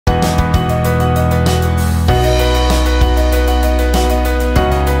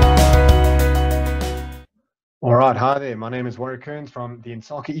All right, hi there. My name is Warwick Kearns from the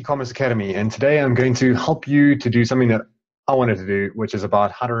Insaka eCommerce Academy, and today I'm going to help you to do something that I wanted to do, which is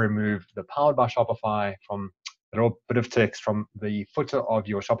about how to remove the Powered by Shopify from a little bit of text from the footer of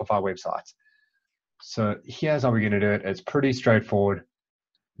your Shopify website. So here's how we're going to do it. It's pretty straightforward.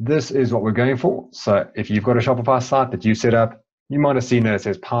 This is what we're going for. So if you've got a Shopify site that you set up, you might have seen that it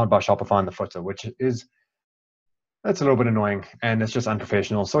says Powered by Shopify in the footer, that's a little bit annoying and it's just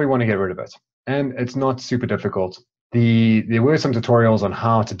unprofessional. So we want to get rid of it. And it's not super difficult. There were some tutorials on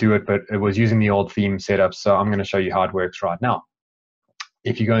how to do it, but it was using the old theme setup. So I'm going to show you how it works right now.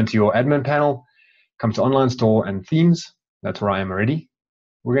 If you go into your admin panel, come to online store and themes, that's where I am already.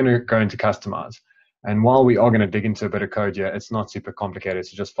 We're going to go into customize. And while we are going to dig into a bit of code here, it's not super complicated.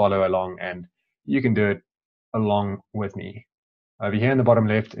 So just follow along and you can do it along with me. Over here in the bottom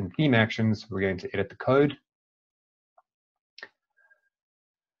left in theme actions, we're going to edit the code.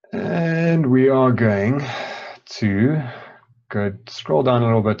 And we are going to scroll down a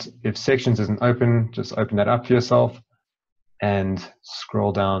little bit. If sections isn't open, just open that up for yourself and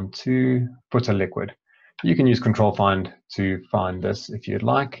scroll down to footer liquid. You can use Control Find to find this if you'd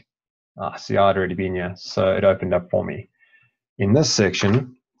like. See, I'd already been here, so it opened up for me. In this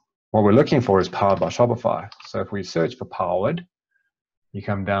section, what we're looking for is Powered by Shopify. So if we search for Powered, you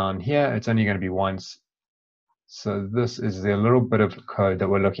come down here, it's only going to be once. So this is the little bit of code that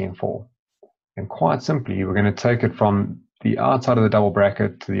we're looking for. And quite simply, we're going to take it from the outside of the double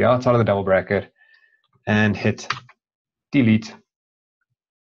bracket to the outside of the double bracket and hit delete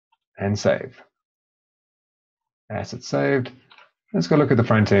and save. As it's saved, let's go look at the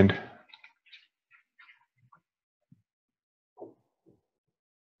front end.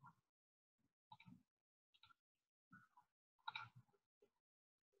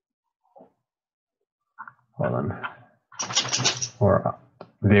 Hold on.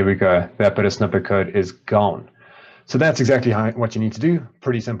 There we go. That bit of snippet code is gone. So that's exactly what you need to do.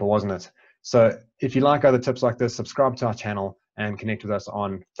 Pretty simple, wasn't it? So if you like other tips like this, subscribe to our channel and connect with us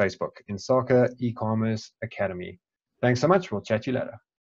on Facebook, Insaka eCommerce Academy. Thanks so much. We'll chat to you later.